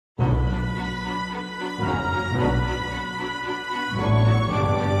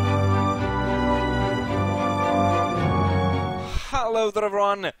Hello there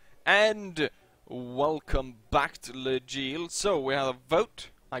everyone, and welcome back to Legil. So we have a vote.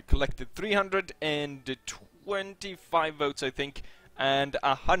 I collected 325 votes, I think, and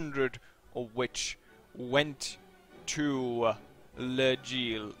 100 of which went to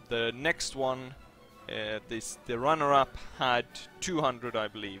Legil. The next one, the runner-up, had 200, I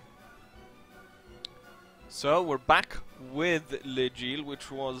believe. So we're back with Legil,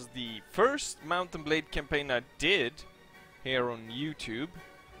 which was the first Mount and Blade campaign I did here on YouTube,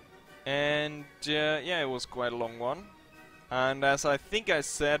 and yeah, it was quite a long one. And as I think I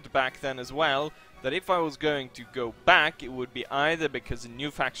said back then as well, that if I was going to go back, it would be either because a new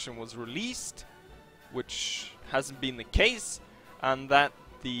faction was released, which hasn't been the case, and that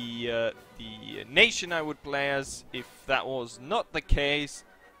the nation I would play as, if that was not the case,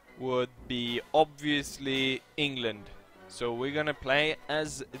 would be obviously England. So we're gonna play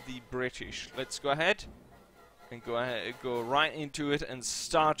as the British. Let's go ahead and go right into it and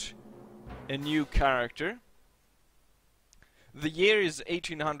start a new character. The year is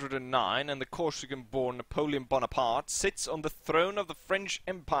 1809, and the Corsican-born Napoleon Bonaparte sits on the throne of the French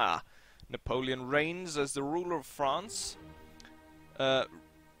Empire. Napoleon reigns as the ruler of France.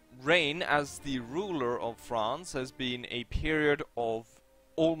 Reign as the ruler of France has been a period of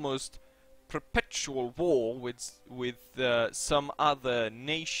almost perpetual war with some other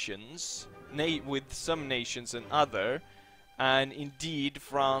nations. With some nations and other, and indeed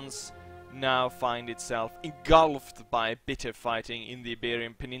France now finds itself engulfed by bitter fighting in the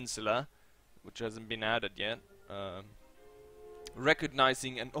Iberian Peninsula, which hasn't been added yet,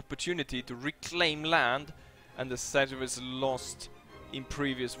 recognizing an opportunity to reclaim land and the set of its lost in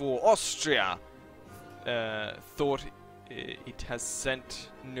previous war. Austria thought it has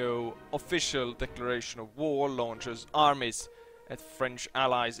sent no official declaration of war, launches armies at French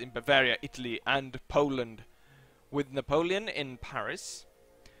allies in Bavaria, Italy and Poland. With Napoleon in Paris,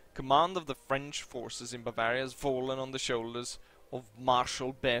 command of the French forces in Bavaria has fallen on the shoulders of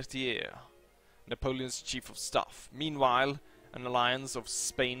Marshal Berthier, Napoleon's chief of staff. Meanwhile, an alliance of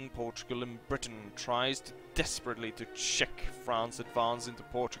Spain, Portugal and Britain tries desperately to check France's advance into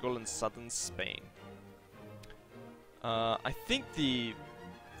Portugal and southern Spain. I think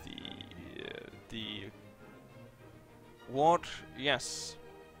what? Yes.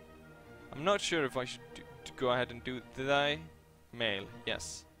 I'm not sure if I should go ahead and do. Did I? Male.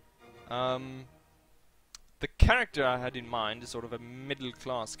 Yes. The character I had in mind is sort of a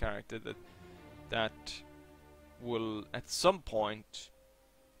middle-class character that will at some point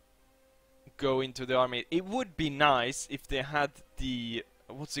go into the army. It would be nice if they had the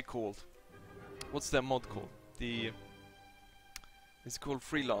what's it called? What's their mod called? It's called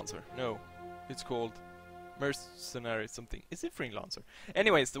freelancer. No, it's called mercenary something. Is it freelancer?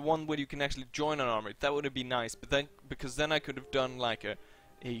 Anyways, the one where you can actually join an army. That would have been nice, but then because then I could have done like a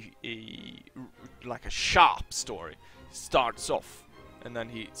sharp story. He starts off, and then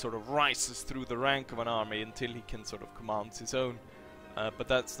he sort of rises through the rank of an army until he can sort of command his own. But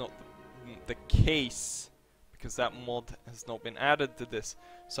that's not the case because that mod has not been added to this.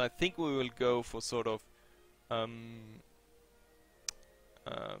 So I think we will go for sort of.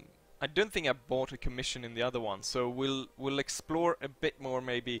 I don't think I bought a commission in the other one, so we'll explore a bit more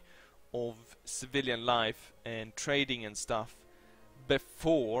maybe of civilian life and trading and stuff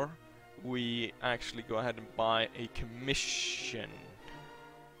before we actually go ahead and buy a commission.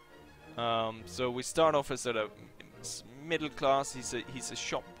 So we start off as a middle class. He's a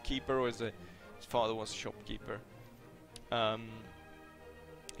shopkeeper, or his father was a shopkeeper.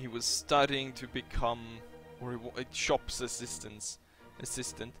 He was studying to become a shop's assistant.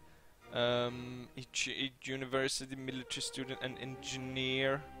 A university, military student, an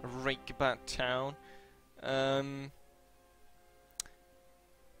engineer, a rake about town.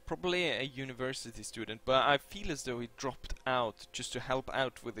 Probably a university student, but I feel as though he dropped out just to help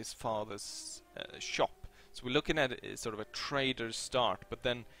out with his father's shop. So we're looking at sort of a trader's start, but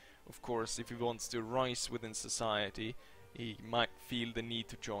then, of course, if he wants to rise within society, he might feel the need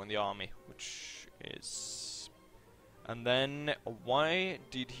to join the army, which is... And then, why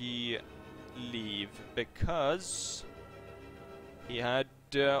did he leave? Because he had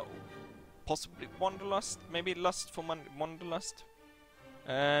possibly wanderlust, maybe lust for wanderlust,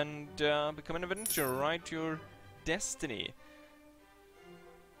 and become an adventurer, write your destiny.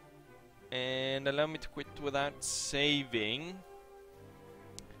 And allow me to quit without saving.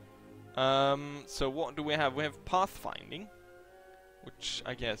 So what do we have? We have pathfinding, which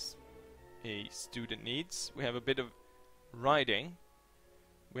I guess a student needs. We have a bit of riding,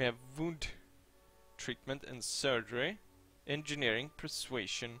 we have wound treatment and surgery, engineering,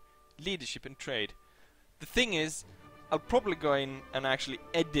 persuasion, leadership and trade. The thing is, I'll probably go in and actually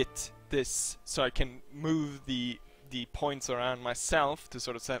edit this so I can move the points around myself to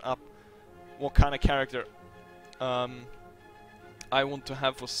sort of set up what kind of character I want to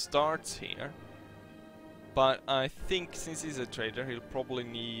have for starts here. But I think since he's a trader, he'll probably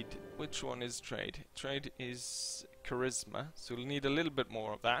need... Which one is trade? Trade is charisma, so he'll need a little bit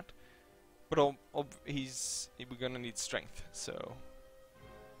more of that. But we're gonna need strength, so...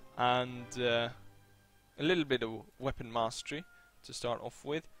 And a little bit of weapon mastery to start off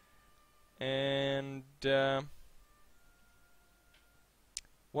with. And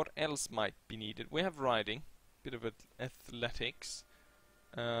what else might be needed? We have riding, bit of athletics,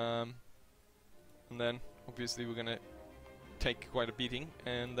 and then obviously we're gonna take quite a beating,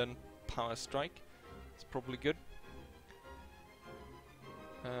 and then power strike. It's probably good.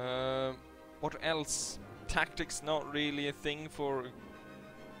 What else? Tactics, not really a thing for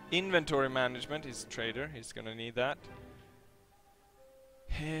inventory management. He's a trader, he's gonna need that.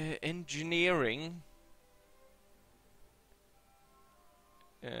 Engineering,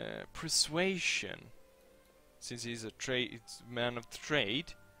 persuasion, since he's a man of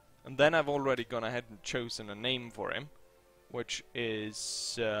trade. And then I've already gone ahead and chosen a name for him, which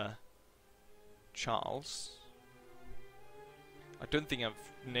is Charles. I don't think I've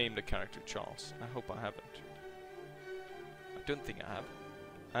named the character Charles. I hope I haven't. I don't think I have.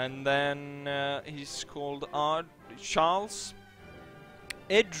 And then he's called Charles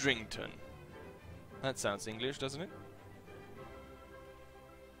Edrington. That sounds English, doesn't it?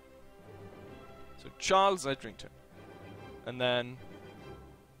 So Charles Edrington. And then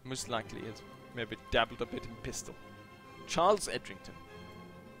most likely has maybe dabbled a bit in pistol. Charles Edrington.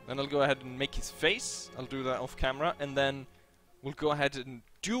 Then I'll go ahead and make his face. I'll do that off camera, and then we'll go ahead and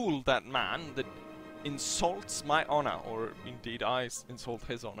duel that man that insults my honor, or indeed I insult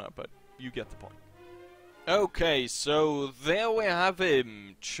his honor, but you get the point. Okay, so there we have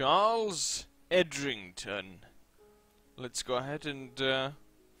him, Charles Edrington. Let's go ahead and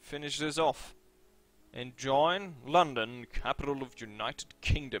finish this off. And join London, capital of United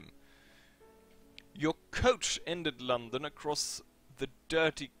Kingdom. Your coach ended London across the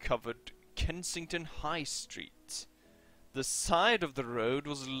dirty-covered Kensington High Street. The side of the road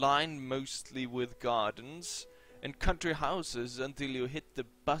was lined mostly with gardens and country houses until you hit the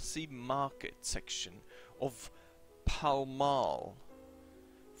busy market section of Pall Mall.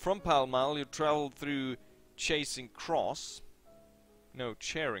 From Pall Mall you travelled through Charing Cross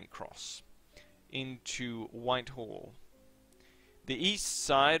into Whitehall. The east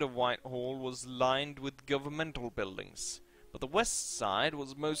side of Whitehall was lined with governmental buildings, but the west side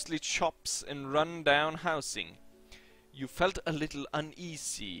was mostly shops and run-down housing. You felt a little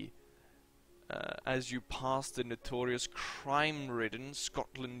uneasy as you passed the notorious crime-ridden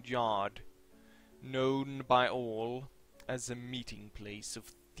Scotland Yard, known by all as a meeting place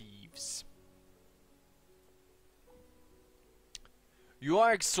of thieves. You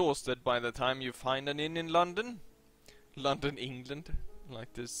are exhausted by the time you find an inn in London. London, England.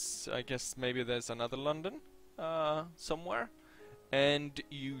 Like this, I guess maybe there's another London somewhere. And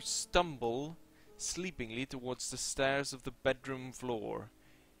you stumble sleepingly towards the stairs of the bedroom floor.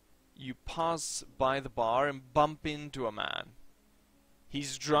 You pass by the bar and bump into a man.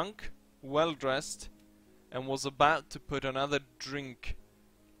 He's drunk, well-dressed, and was about to put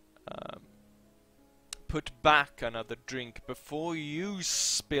back another drink before you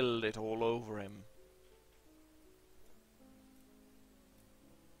spilled it all over him.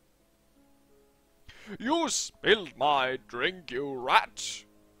 You spilled my drink, you rat!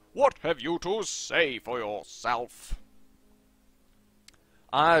 What have you to say for yourself?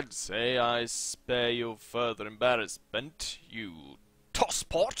 I'd say I spare you further embarrassment, you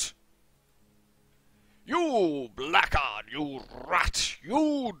tosspot. You blackguard, you rat,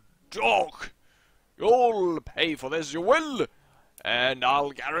 you dog! You'll pay for this, you will, and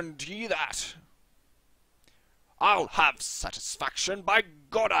I'll guarantee that. I'll have satisfaction, by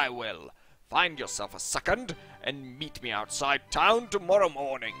God I will. Find yourself a second, and meet me outside town tomorrow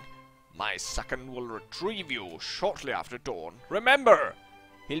morning. My second will retrieve you shortly after dawn. Remember,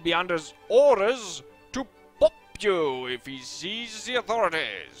 he'll be under orders to pop you if he sees the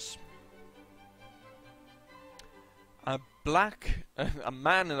authorities. A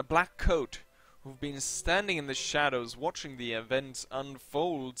man in a black coat who've been standing in the shadows watching the events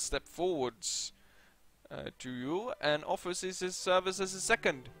unfold step forwards to you and offers his service as a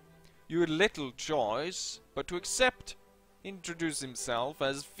second. You had little choice but to accept. Introduced himself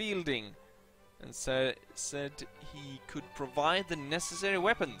as Fielding and said he could provide the necessary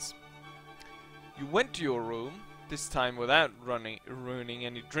weapons. You went to your room, this time without ruining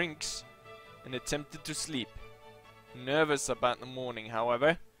any drinks, and attempted to sleep. Nervous about the morning,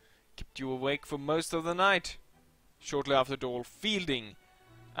 however, kept you awake for most of the night. Shortly after all, Fielding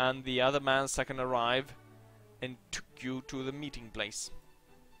and the other man's second arrive and took you to the meeting place.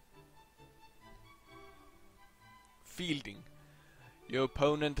 Fielding. Your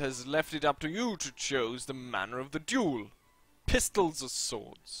opponent has left it up to you to choose the manner of the duel. Pistols or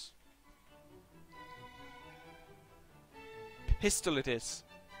swords? Pistol it is.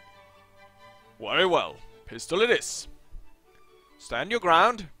 Very well. Pistol it is. Stand your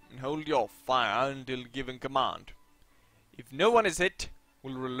ground and hold your fire until given command. If no one is hit,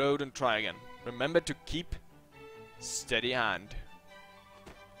 we'll reload and try again. Remember to keep steady hand.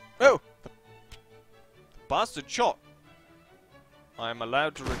 Oh! The bastard shot! I am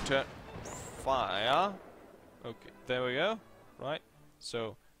allowed to return fire. Okay, there we go. Right.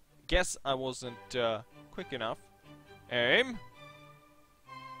 So, guess I wasn't quick enough. Aim.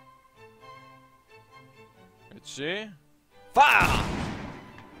 Let's see. Fire!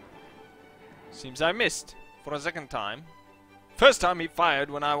 Seems I missed for a second time. First time he fired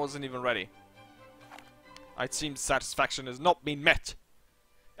when I wasn't even ready. It seems satisfaction has not been met.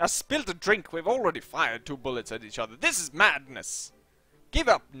 I spilled a drink. We've already fired 2 bullets at each other. This is madness. Give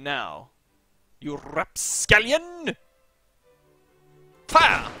up now, you rapscallion!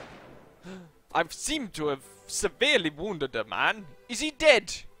 Fire! I've seemed to have severely wounded a man. Is he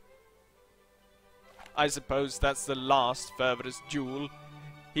dead? I suppose that's the last furthest duel.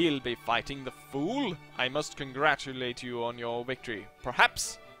 He'll be fighting the fool. I must congratulate you on your victory.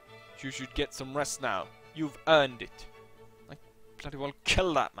 Perhaps you should get some rest now. You've earned it. I bloody well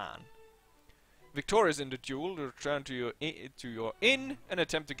kill that man. Victorious in the duel, return to your inn and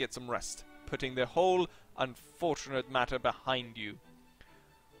attempt to get some rest, putting the whole unfortunate matter behind you.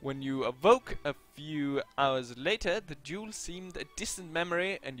 When you awoke a few hours later, the duel seemed a distant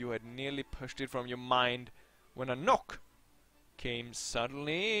memory and you had nearly pushed it from your mind when a knock came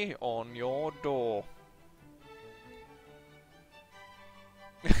suddenly on your door.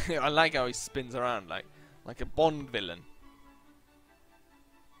 I like how he spins around like a Bond villain.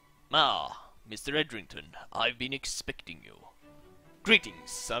 Ah, Mr. Edrington, I've been expecting you.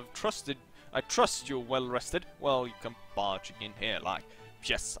 Greetings. I trust you're well rested. Well, you come barging in here like,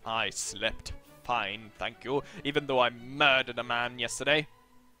 yes, I slept fine, thank you, even though I murdered a man yesterday.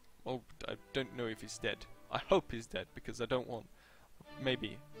 Oh, I don't know if he's dead. I hope he's dead, because I don't want...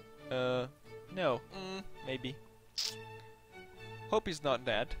 Maybe. No. Maybe. Hope he's not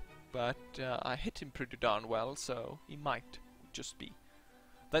dead, but I hit him pretty darn well, so he might just be.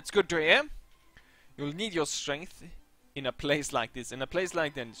 That's good to hear. You'll need your strength in a place like this. In a place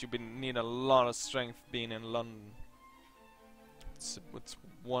like this, you'll need a lot of strength being in London. It's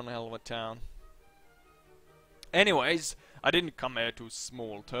one hell of a town. Anyways, I didn't come here to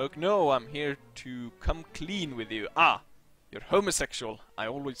small talk. No, I'm here to come clean with you. Ah, you're homosexual. I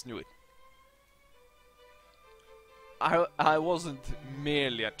always knew it. I wasn't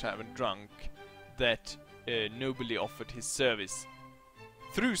merely a tavern drunk that nobly offered his service.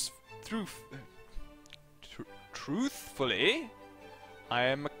 Truthfully, I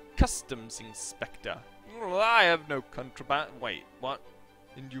am a customs inspector. Well, I have no contraband. Wait, what?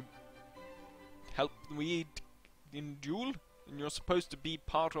 And you help me in duel? And you're supposed to be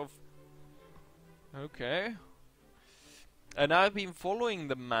part of... Okay. And I've been following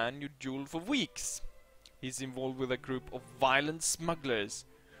the man you dueled for weeks. He's involved with a group of violent smugglers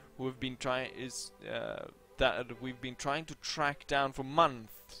who have been that we've been trying to track down for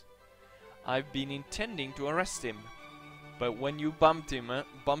months. I've been intending to arrest him, but when you bumped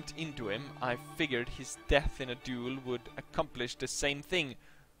into him, I figured his death in a duel would accomplish the same thing,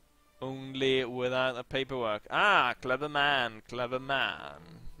 only without the paperwork. Ah, clever man, clever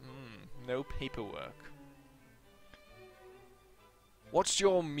man. No paperwork. What's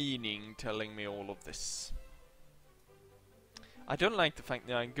your meaning telling me all of this? I don't like the fact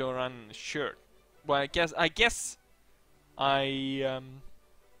that I go around in a shirt. Well, I guess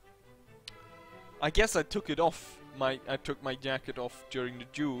I took it off. I took my jacket off during the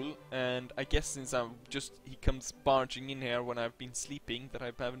duel, and I guess since he comes barging in here when I've been sleeping, that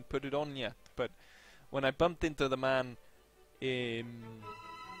I haven't put it on yet. But when I bumped into the man,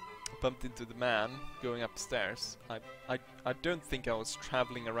 going upstairs, I don't think I was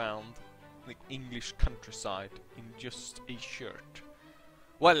traveling around the English countryside in just a shirt.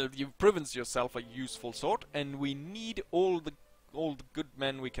 Well, you've proven yourself a useful sort, and we need all the good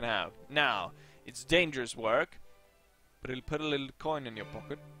men we can have. Now, it's dangerous work, but it'll put a little coin in your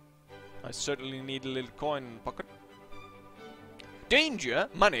pocket. I certainly need a little coin in the pocket. Danger,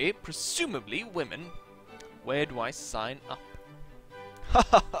 money, presumably women. Where do I sign up? Ha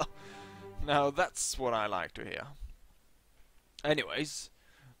ha ha! Now that's what I like to hear. Anyways,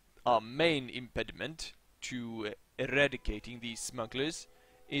 our main impediment to eradicating these smugglers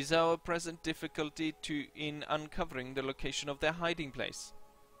is our present difficulty in uncovering the location of their hiding place.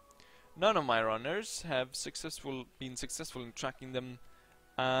 None of my runners have been successful in tracking them,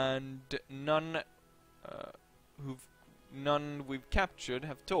 and none we've captured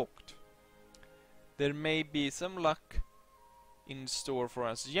have talked. There may be some luck in store for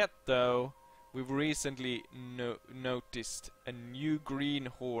us yet, though. We've recently noticed a new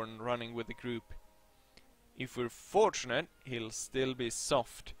greenhorn running with the group. If we're fortunate, he'll still be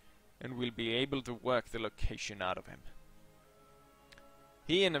soft, and we'll be able to work the location out of him.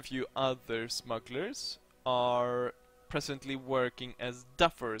 He and a few other smugglers are presently working as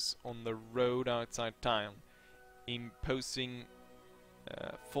duffers on the road outside town, imposing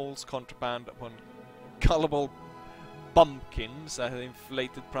false contraband upon gullible bumpkins at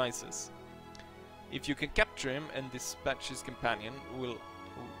inflated prices. If you can capture him and dispatch his companions,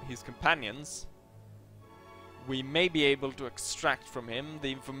 we may be able to extract from him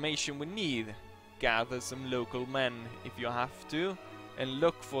the information we need. Gather some local men if you have to, and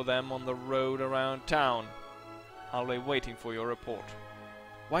look for them on the road around town. I'll be waiting for your report.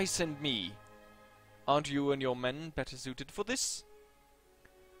 Why send me? Aren't you and your men better suited for this?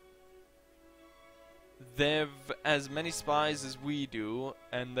 They've as many spies as we do,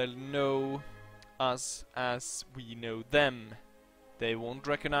 and they'll know us as we know them. They won't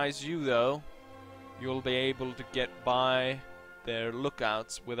recognize you, though. You'll be able to get by their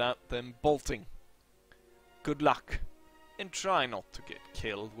lookouts without them bolting. Good luck, and try not to get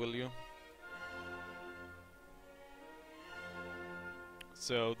killed, will you?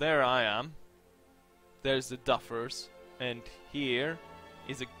 So there I am. There's the duffers, and here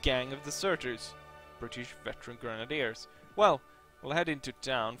is a gang of deserters, British veteran grenadiers. Well, we'll head into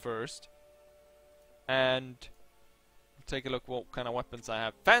town first, and take a look what kind of weapons I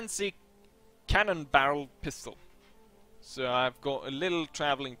have. Fancy cannon barrel pistol. So I've got a little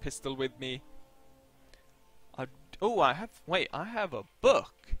traveling pistol with me. I have a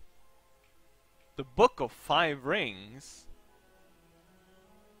book. The Book of Five Rings.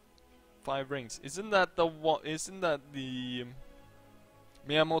 5 Rings. Isn't that the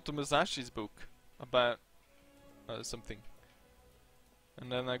Miyamoto Musashi's book about something?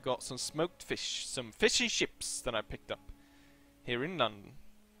 And then I got some smoked fish, some fishy ships that I picked up here in London.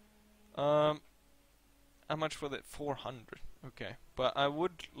 How much for that? 400. Okay, but I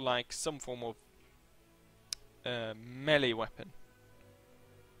would like some form of melee weapon,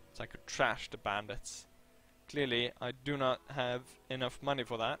 so I could trash the bandits. Clearly, I do not have enough money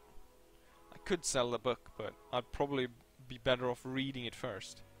for that. I could sell the book, but I'd probably be better off reading it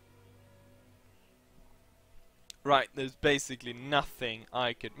first. Right, there's basically nothing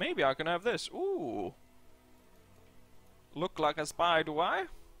I could... Maybe I can have this. Ooh! Look like a spy, do I?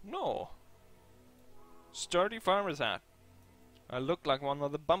 No. Sturdy farmer's hat. I look like one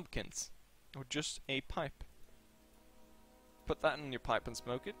of the bumpkins. Or just a pipe. Put that in your pipe and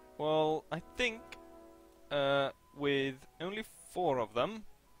smoke it. Well, I think with only 4 of them.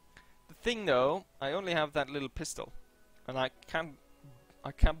 The thing though, I only have that little pistol, and I can't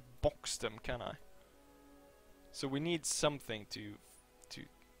box them, can I? So we need something to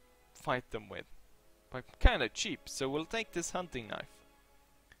fight them with. But kind of cheap, so we'll take this hunting knife.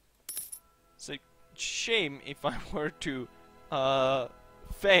 It's a shame if I were to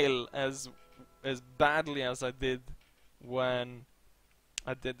fail as badly as I did when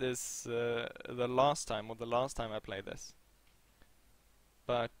I did this the last time I played this.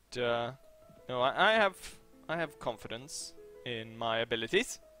 But no, I have confidence in my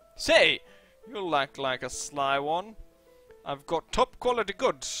abilities. Say, you act like a sly one. I've got top quality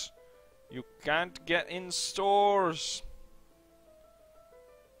goods you can't get in stores.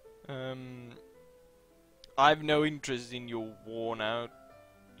 I've no interest in your worn out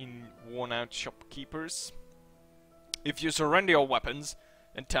shopkeepers. If you surrender your weapons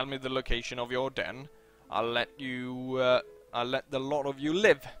and tell me the location of your den, I'll let the lot of you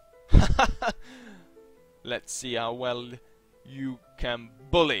live. Let's see how well you can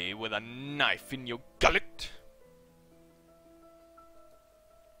bully with a knife in your gullet.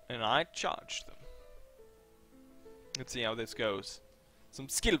 And I charged them. Let's see how this goes. Some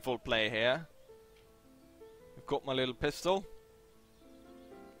skillful play here. I've got my little pistol.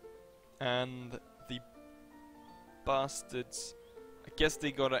 And the bastards, I guess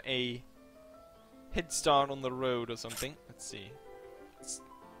they got a head start on the road or something. Let's see. It's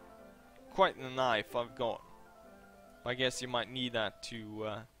quite the knife I've got. I guess you might need that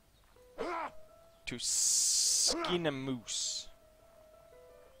to skin a moose.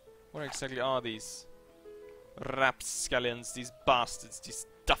 What exactly are these? Rapscallions, these bastards, these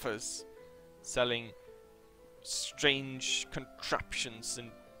duffers, selling strange contraptions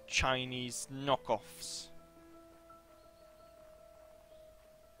and Chinese knockoffs.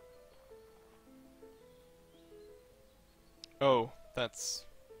 Oh, that's...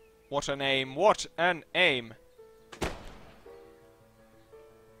 What an aim! What an aim!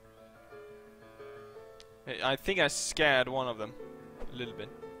 I think I scared one of them a little bit.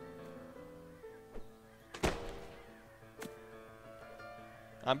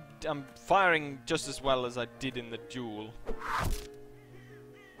 I'm firing just as well as I did in the duel.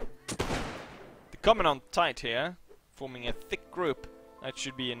 They're coming on tight here, forming a thick group. That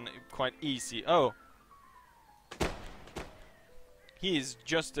should be quite easy. Oh, he is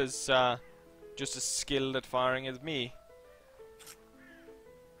just as skilled at firing as me.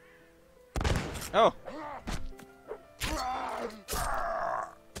 Oh,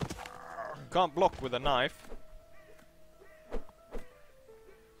 can't block with a knife.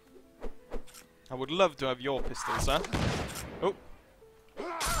 I would love to have your pistol, sir. Oh.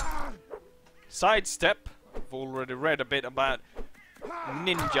 Sidestep. I've already read a bit about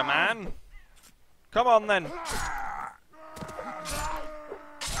Ninja Man. Come on then.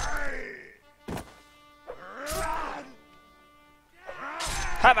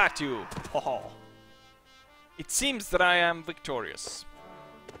 Have at you. Ho ho. It seems that I am victorious.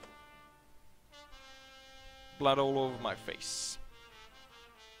 Blood all over my face.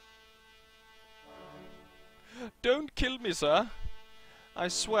 Don't kill me, sir. I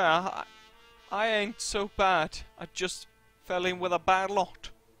swear, I ain't so bad. I just fell in with a bad lot.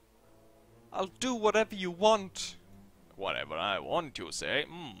 I'll do whatever you want. Whatever I want, you say?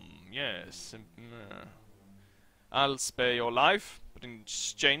 Yes. I'll spare your life, but in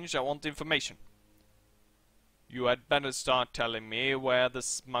exchange I want information. You had better start telling me where your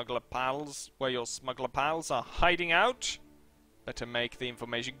smuggler pals are hiding out. Better make the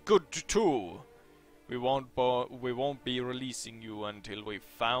information good too. We won't be releasing you until we've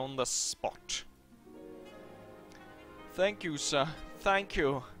found the spot. Thank you, sir. Thank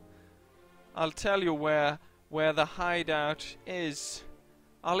you. I'll tell you where the hideout is.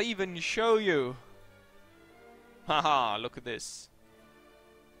 I'll even show you. Haha, look at this.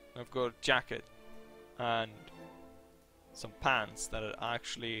 I've got a jacket and some pants that are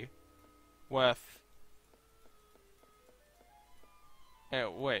actually worth...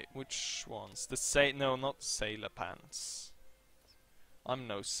 wait, which ones? No, not sailor pants. I'm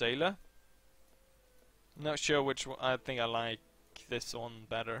no sailor. Not sure which one. I think I like this one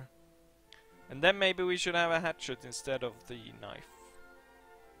better. And then maybe we should have a hatchet instead of the knife.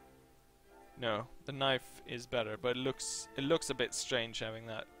 No, the knife is better, but it looks a bit strange having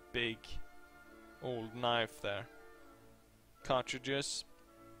that big old knife there. Cartridges.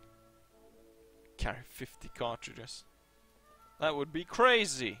 Carry 50 cartridges. That would be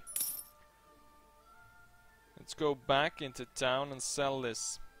crazy. Let's go back into town and sell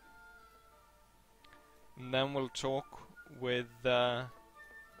this. And then we'll talk with our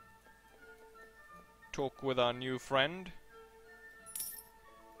new friend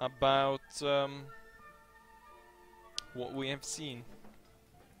about what we have seen.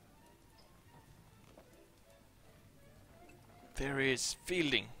 There is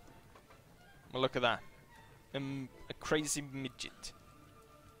Fielding. Well, look at that. A crazy midget.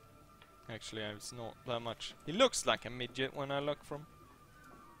 Actually, it's not that much. He looks like a midget when I look from.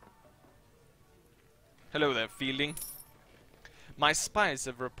 Hello there, Fielding. My spies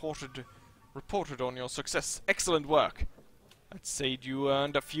have reported on your success. Excellent work. I'd say you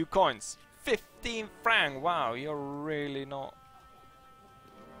earned a few coins. 15 francs. Wow, you're really not.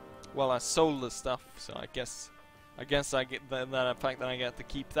 Well, I sold the stuff, so I guess I get the fact that I get to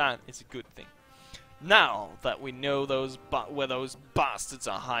keep that is a good thing. Now that we know where those bastards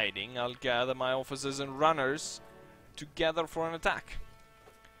are hiding, I'll gather my officers and runners together for an attack.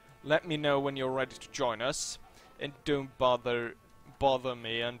 Let me know when you're ready to join us, and don't bother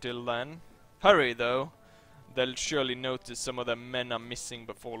me until then. Hurry though, they'll surely notice some of their men are missing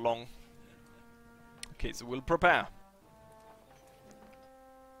before long. Okay, so we'll prepare.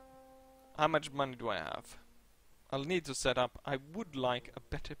 How much money do I have? I'll need to set up. I would like a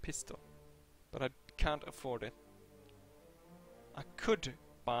better pistol, but I can't afford it. I could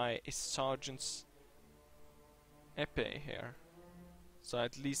buy a sergeant's épée here, so I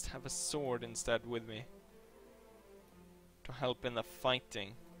at least have a sword instead with me to help in the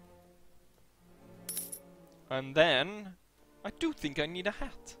fighting. And then I do think I need a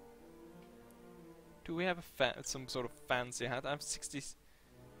hat. Do we have some sort of fancy hat? I have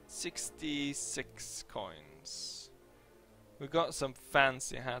 66 coins. We got some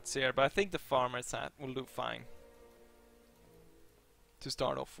fancy hats here, but I think the farmer's hat will do fine. To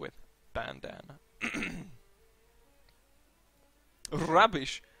start off with. Bandana.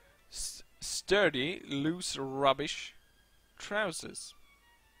 Rubbish. Sturdy, loose rubbish trousers.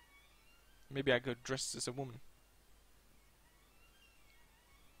 Maybe I could dress as a woman.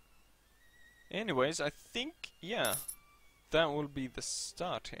 Anyways, I think, yeah, that will be the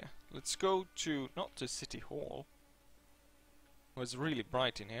start here. Let's go to, not to City Hall. Oh, it's really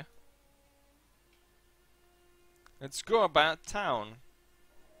bright in here. Let's go about town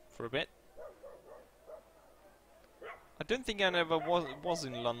for a bit. I don't think I ever was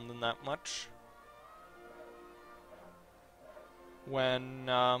in London that much. When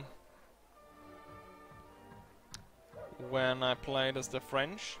I played as the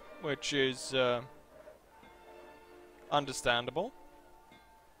French, which is understandable.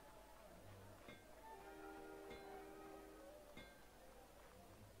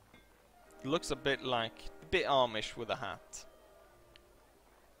 It looks a bit Amish with a hat.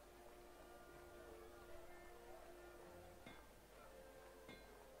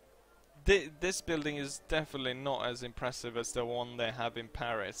 This building is definitely not as impressive as the one they have in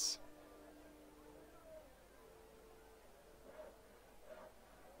Paris.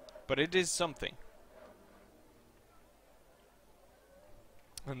 But it is something.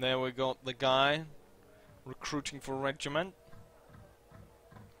 And there we got the guy recruiting for a regiment.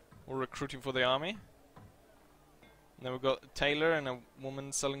 Or recruiting for the army. And then we got a tailor and a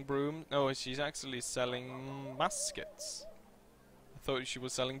woman selling brooms. No, she's actually selling muskets. I thought she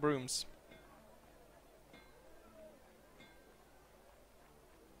was selling brooms.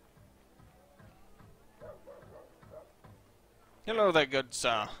 Hello there, good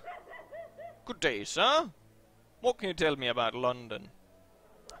sir. Good day, sir. What can you tell me about London?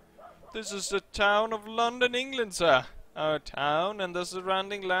 This is the town of London, England, sir. Our town and the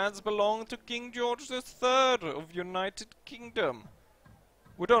surrounding lands belong to King George III of United Kingdom.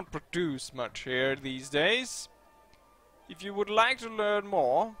 We don't produce much here these days. If you would like to learn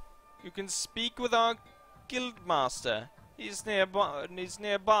more, you can speak with our guildmaster. He's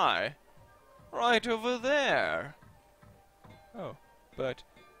nearby. Right over there. Oh, but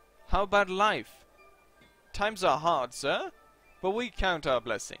how about life? Times are hard, sir, but we count our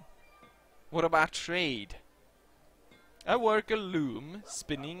blessing. What about trade? I work a loom,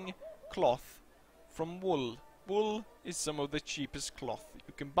 spinning cloth from wool. Wool is some of the cheapest cloth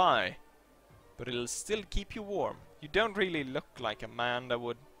you can buy, but it'll still keep you warm. You don't really look like a man that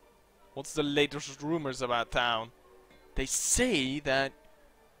would... What's the latest rumors about town? They say that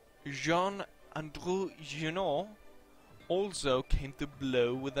Jean-Andrew Junot also came to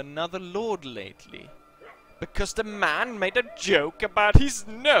blow with another lord lately. Because the man made a joke about his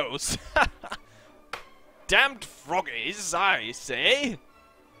nose. Damned froggies, I say.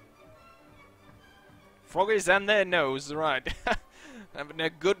 Froggies and their nose, right. Having a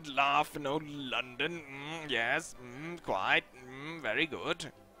good laugh in old London. Yes, quite. Very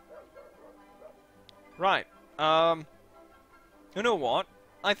good. Right. You know what?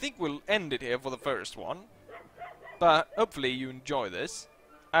 I think we'll end it here for the first one. But hopefully you enjoy this.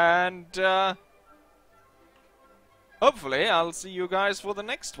 And hopefully I'll see you guys for the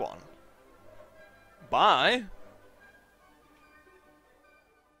next one. Bye.